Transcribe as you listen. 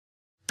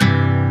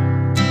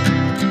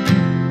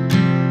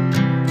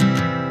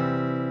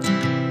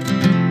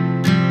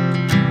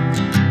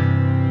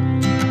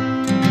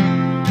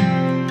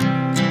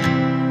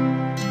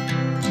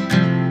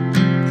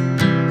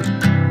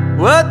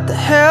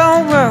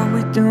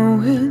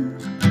doing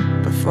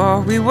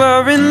before we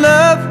were in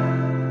love?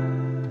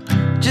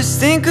 Just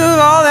think of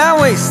all that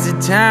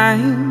wasted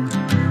time.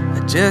 I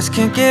just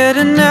can't get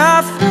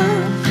enough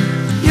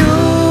of you.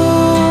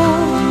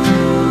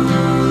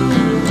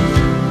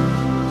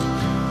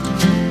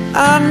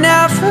 I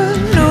never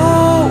knew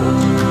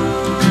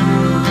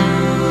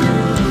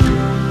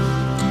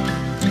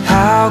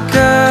how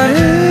good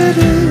it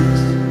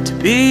is to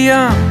be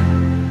young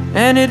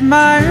and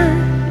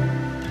admired.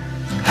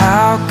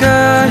 How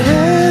good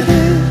it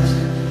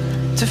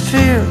is to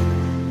feel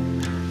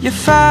your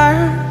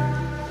fire.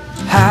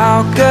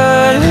 How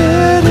good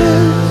it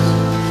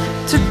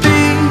is to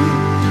be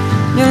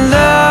your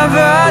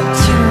lover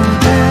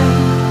today.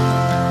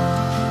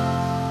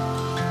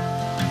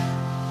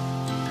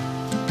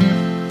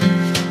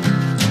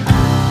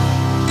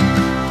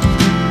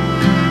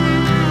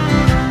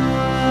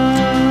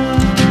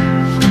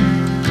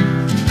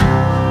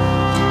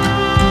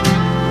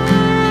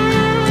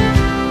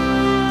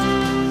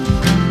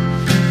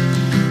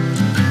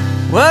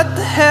 What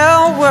the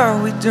hell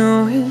were we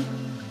doing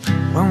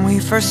when we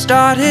first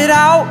started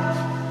out?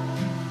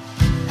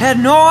 Had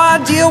no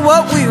idea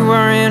what we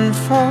were in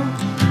for,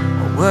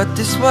 or what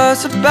this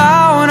was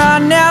about. I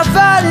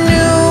never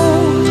knew.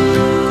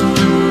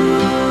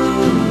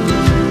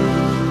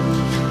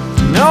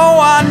 No,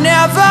 I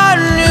never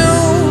knew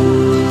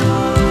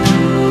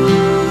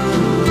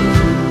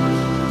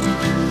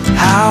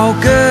how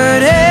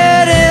good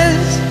it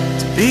is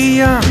to be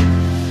young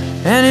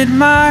and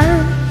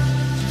admired.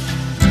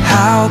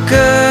 How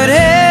good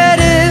it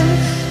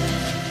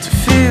is to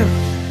feel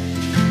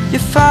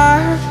your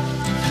fire.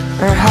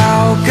 Or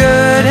how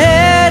good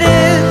it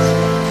is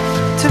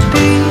to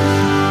be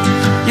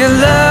your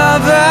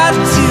lover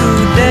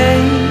today.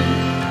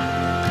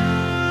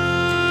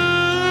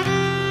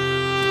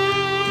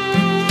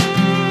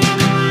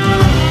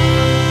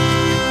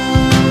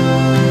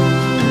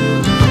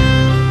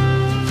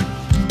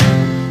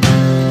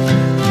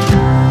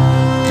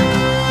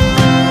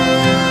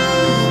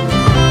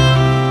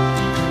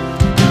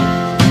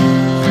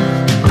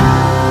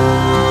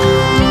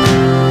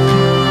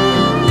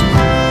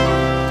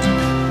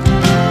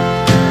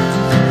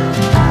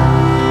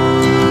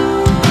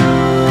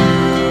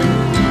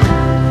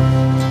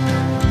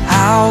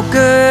 How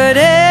good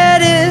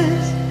it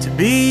is to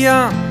be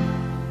young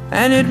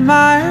and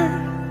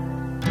admired.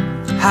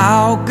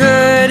 How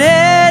good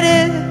it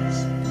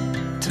is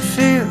to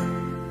feel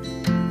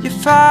your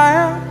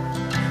fire.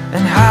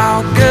 And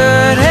how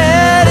good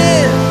it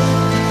is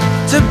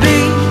to be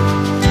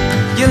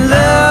your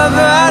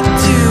lover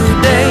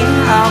today.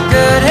 How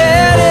good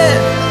it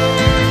is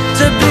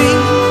to be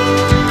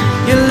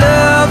your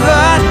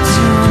lover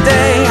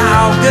today.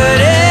 How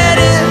good it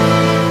is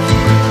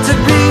to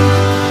be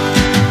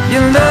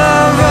your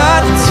lover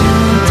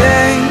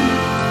today.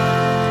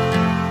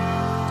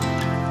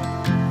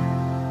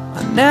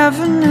 I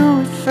never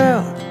knew it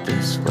felt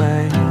this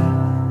way.